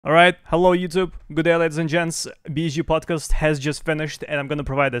Alright, hello YouTube, good day ladies and gents. BSG Podcast has just finished and I'm gonna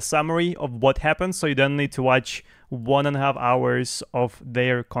provide a summary of what happened so you don't need to watch 1.5 hours of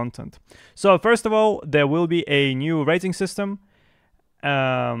their content. So first of all, there will be a new rating system.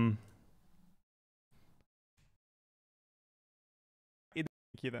 Bro,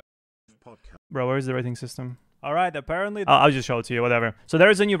 where is the rating system? Alright, apparently... I'll just show it to you, whatever. So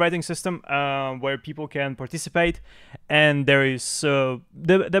there is a new rating system where people can participate, and there is the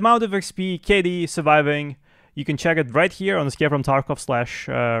amount of XP, KD, surviving. You can check it right here on the scale from TARKOV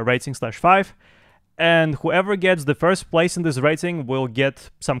 /rating/5. And whoever gets the first place in this rating will get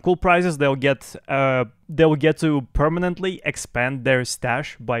some cool prizes. They'll get to permanently expand their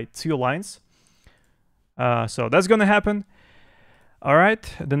stash by 2 lines. So that's gonna happen.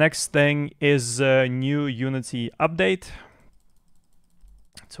 Alright, the next thing is a new Unity update.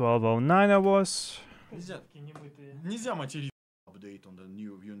 12.09 I was. Нельзя материть update on the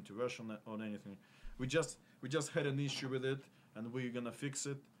new Unity version or anything. We just had an issue with it and we're gonna fix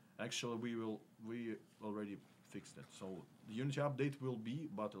it. Actually, we already fixed it. So the Unity update will be,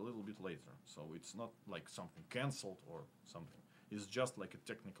 but a little bit later. So it's not like something cancelled or something. It's just like a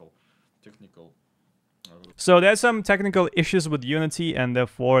technical. So there's some technical issues with Unity, and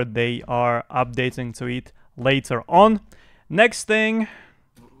therefore they are updating to it later on. Next thing.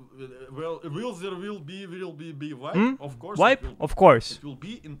 Well, there will be wipe? Of course. Wipe? Of course. It will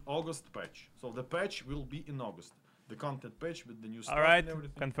be in August patch. So the patch will be in August. The content patch with the new stuff. All right. And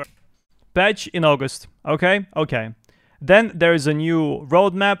everything. Confirm. Patch in August. Okay. Then there is a new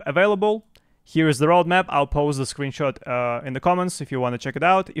roadmap available. Here is the roadmap. I'll post the screenshot in the comments if you want to check it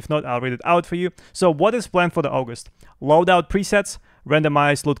out. If not, I'll read it out for you. So what is planned for the August? Loadout presets,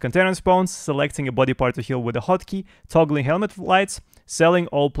 randomized loot container spawns, selecting a body part to heal with a hotkey, toggling helmet lights, selling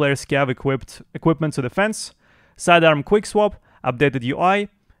all player scav equipment to the fence, sidearm quick swap, updated UI,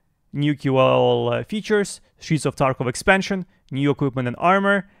 new QL features, Streets of Tarkov expansion, new equipment and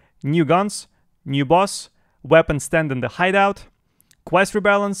armor, new guns, new boss, weapon stand in the hideout, quest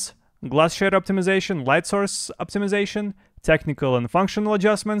rebalance, glass shade optimization, light source optimization, technical and functional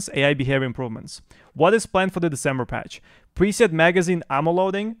adjustments, AI behavior improvements. What is planned for the December patch? Preset magazine ammo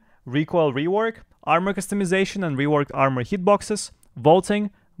loading, recoil rework, armor customization and reworked armor hitboxes,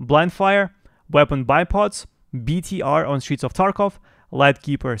 vaulting, blind fire, weapon bipods, BTR on Streets of Tarkov,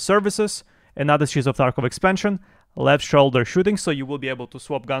 Lightkeeper services, another Streets of Tarkov expansion, left shoulder shooting, so you will be able to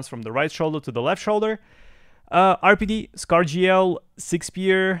swap guns from the right shoulder to the left shoulder, RPD, Scar GL,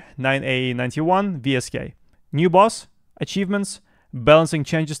 6-Spear, 9A91, VSK. New boss, achievements, balancing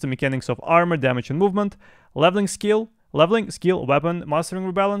changes to mechanics of armor, damage and movement, leveling skill, weapon, mastering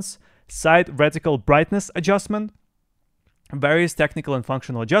rebalance, sight reticle brightness adjustment, various technical and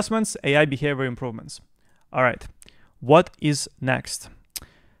functional adjustments, AI behavior improvements. Alright, what is next?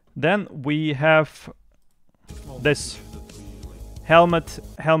 Then we have this helmet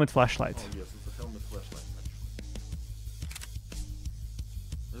flashlight.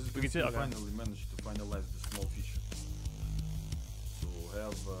 We finally managed to finalize the small feature to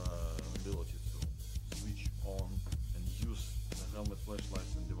have ability to switch on and use the helmet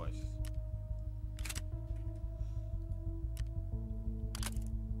flashlights and devices.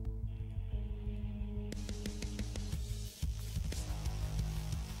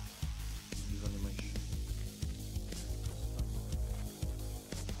 This animation.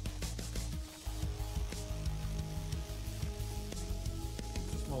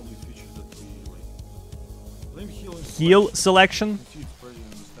 Small new feature that we like. Heal selection.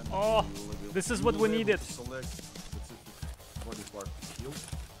 Oh, this is what we needed. Select specific body part to heal,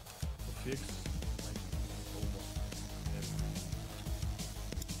 to fix, like almost every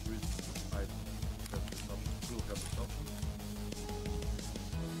switch item has this option, will have this option.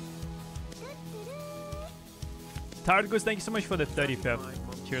 TARKOV, thank you so much for the 35th.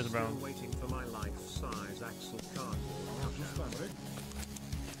 Cheers, bro.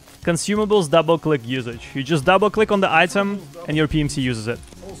 Consumables double-click usage. You just double-click on the item and your PMC uses it.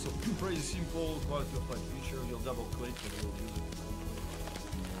 Also, pretty simple quality of life feature. You'll double-click and you'll use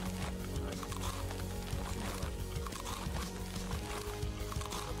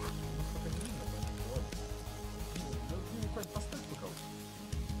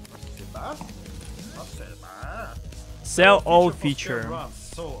it. Sell all feature.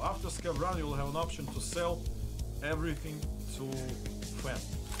 So after scav run, you'll have an option to sell everything to friends.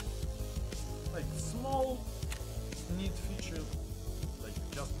 Like small, neat feature, like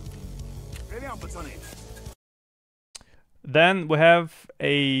just. Then we have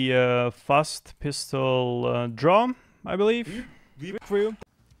a fast pistol draw, I believe. For you.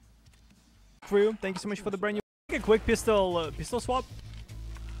 Thank you so much for the brand new. A quick pistol swap.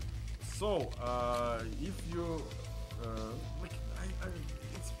 So, if you like,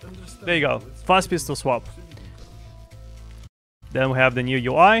 it's understandable. There you go. It's Fast pretty pistol swap. simple. Then we have the new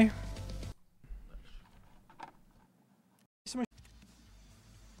UI.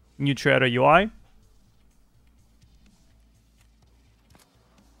 New trader UI.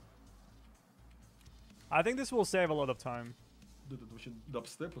 I think this will save a lot of time. Этот вообще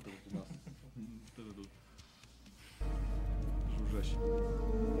дабстеп вот этот у нас. Вот этот жужжащий.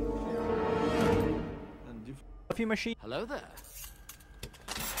 And Coffee machine. Hello there.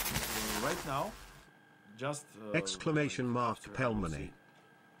 right now, just Exclamation mark after I will Pelmany. say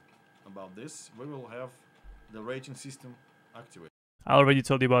about this, we will have the rating system activated. I already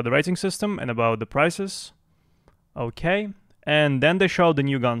told you about the rating system and about the prices. Okay. And then they show the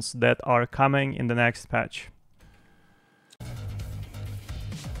new guns that are coming in the next patch.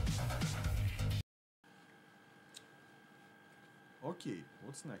 Okay,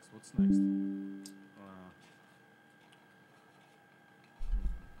 what's next? What's next?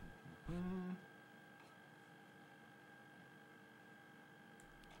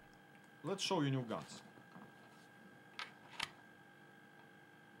 Let's show you new guns.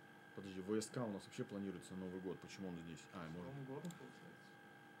 Подожди, ВСК у нас вообще планируется на Новый год. Почему он здесь? Может...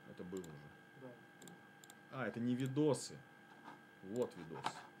 Это было уже. Да. Это не видосы. Вот видос.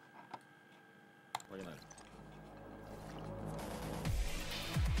 Погнали.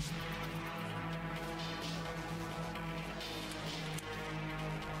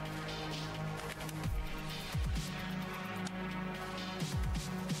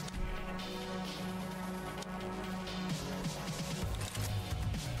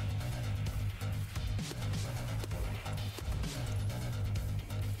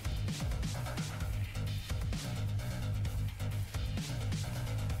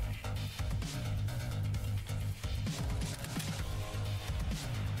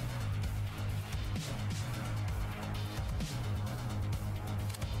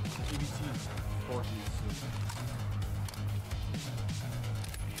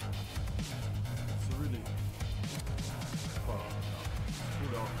 It's really far now.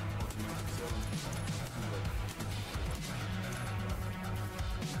 Pull out automatic 7.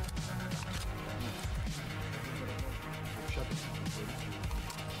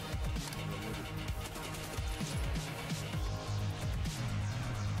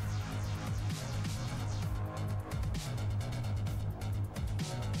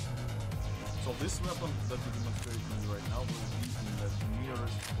 So this weapon that we're demonstrating right now will be in the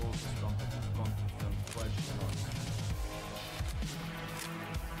nearest closest confident flash runs.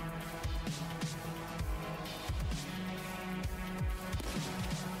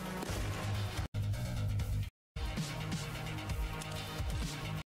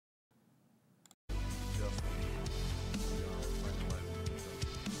 Just finalizing the parameters,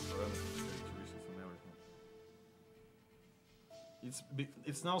 characteristics and everything.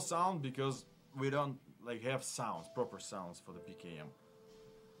 It's now sound because we don't like have sounds, proper sounds for the PKM.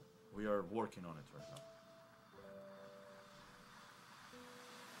 We are working on it right now.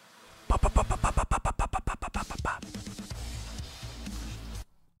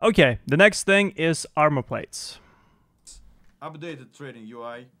 Okay, the next thing is armor plates. Updated trading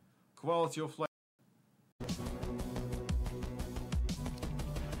UI, quality of life.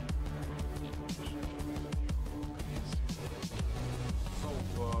 So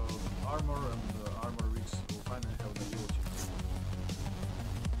armor and armor rigs will finally have the ability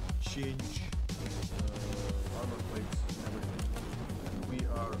to change armor plates and everything. And we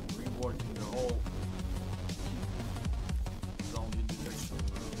are reworking the whole zone detection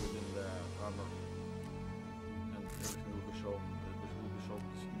within the armor, and everything will be shown. Will be shown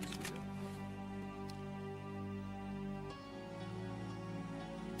in this video.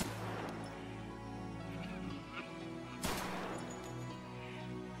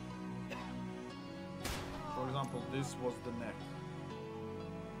 For example, this was the neck.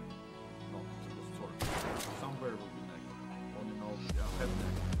 No, it was sword. Somewhere will be neck. Only know, yeah, head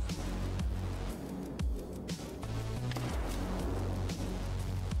neck.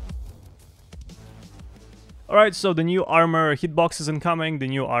 Alright, so the new armor hitbox is incoming, the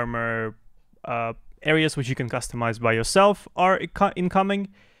new armor areas which you can customize by yourself are incoming.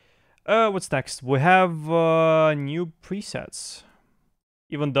 What's next? We have new presets,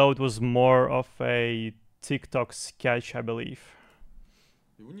 even though it was more of a TikTok sketch, I believe.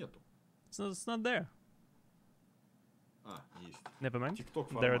 Его нету. It's not there. Есть. Never mind. TikTok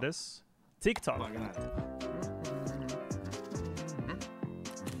There it формат. is. TikTok. Погнали.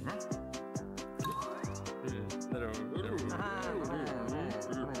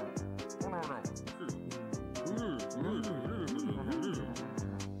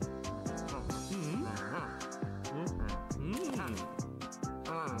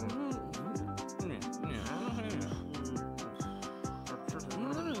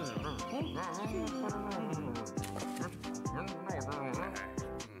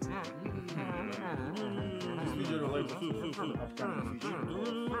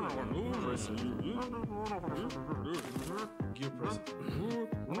 Gear press.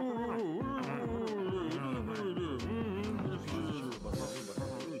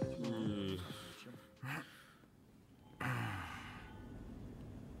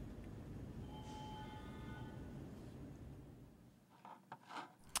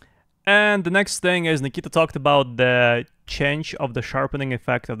 And the next thing is Nikita talked about the change of the sharpening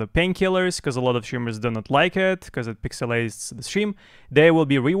effect of the painkillers, because a lot of streamers do not like it, because it pixelates the stream. They will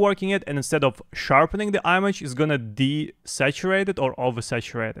be reworking it, and instead of sharpening the image, it's gonna desaturate it or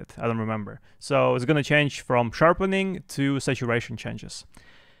oversaturate it. I don't remember. So it's gonna change from sharpening to saturation changes.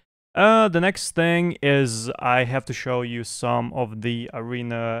 The next thing is I have to show you some of the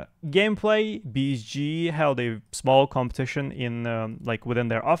arena gameplay. BSG held a small competition in like within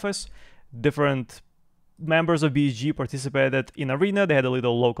their office. Different members of BSG participated in arena. They had a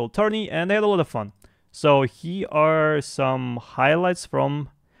little local tourney and they had a lot of fun. So here are some highlights from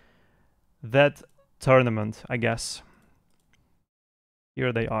that tournament, I guess.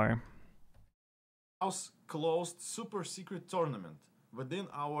 Here they are. House closed super secret tournament within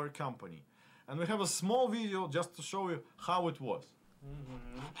our company, and we have a small video just to show you how it was.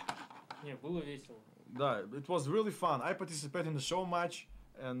 Не, было весело. Да, it was really fun. I participated in the show match,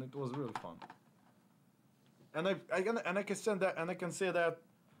 and it was really fun. And I can say that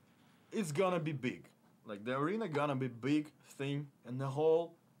it's gonna be big. Like the arena gonna be big thing in the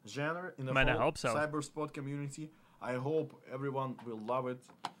whole genre, in the Man, I whole hope so. cyber sport community. I hope everyone will love it.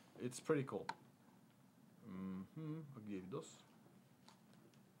 It's pretty cool. Где видос?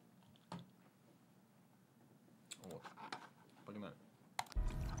 Вот. Погнали.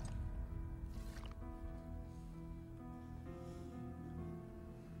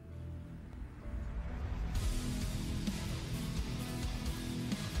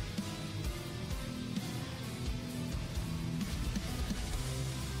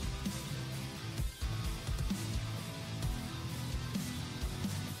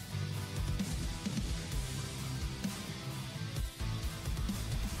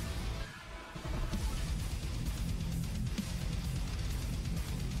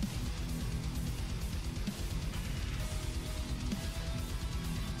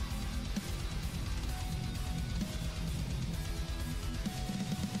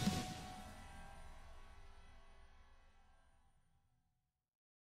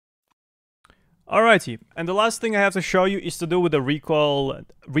 Alrighty, and the last thing I have to show you is to do with the Recall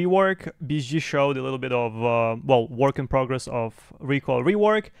rework. BSG showed a little bit of, well, work in progress of Recall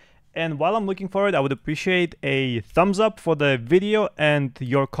rework. And while I'm looking for it, I would appreciate a thumbs up for the video and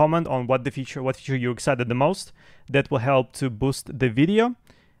your comment on what feature you're excited the most. That will help to boost the video,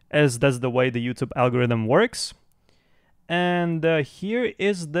 as that's the way the YouTube algorithm works. And here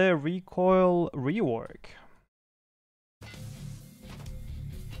is the Recoil rework.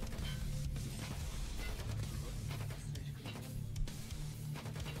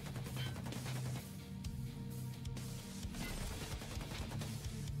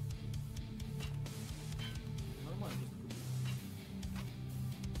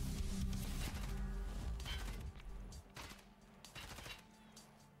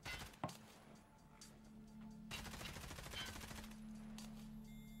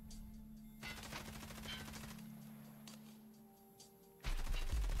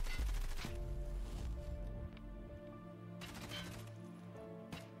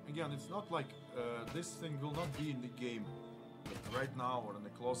 Again, it's not like this thing will not be in the game like right now or in the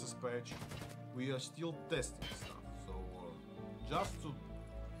closest patch. We are still testing stuff, so just to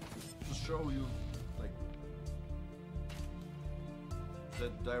show you like the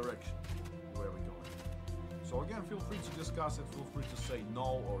direction where we're going. So again, feel free to discuss it. Feel free to say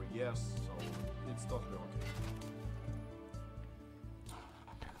no or yes. So it's totally okay.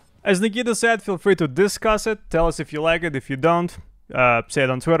 As Nikita said, feel free to discuss it. Tell us if you like it. If you don't, say it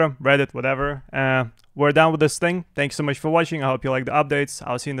on Twitter, Reddit, whatever. We're done with this thing. Thanks so much for watching. I hope you like the updates.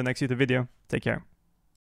 I'll see you in the next YouTube video. Take care.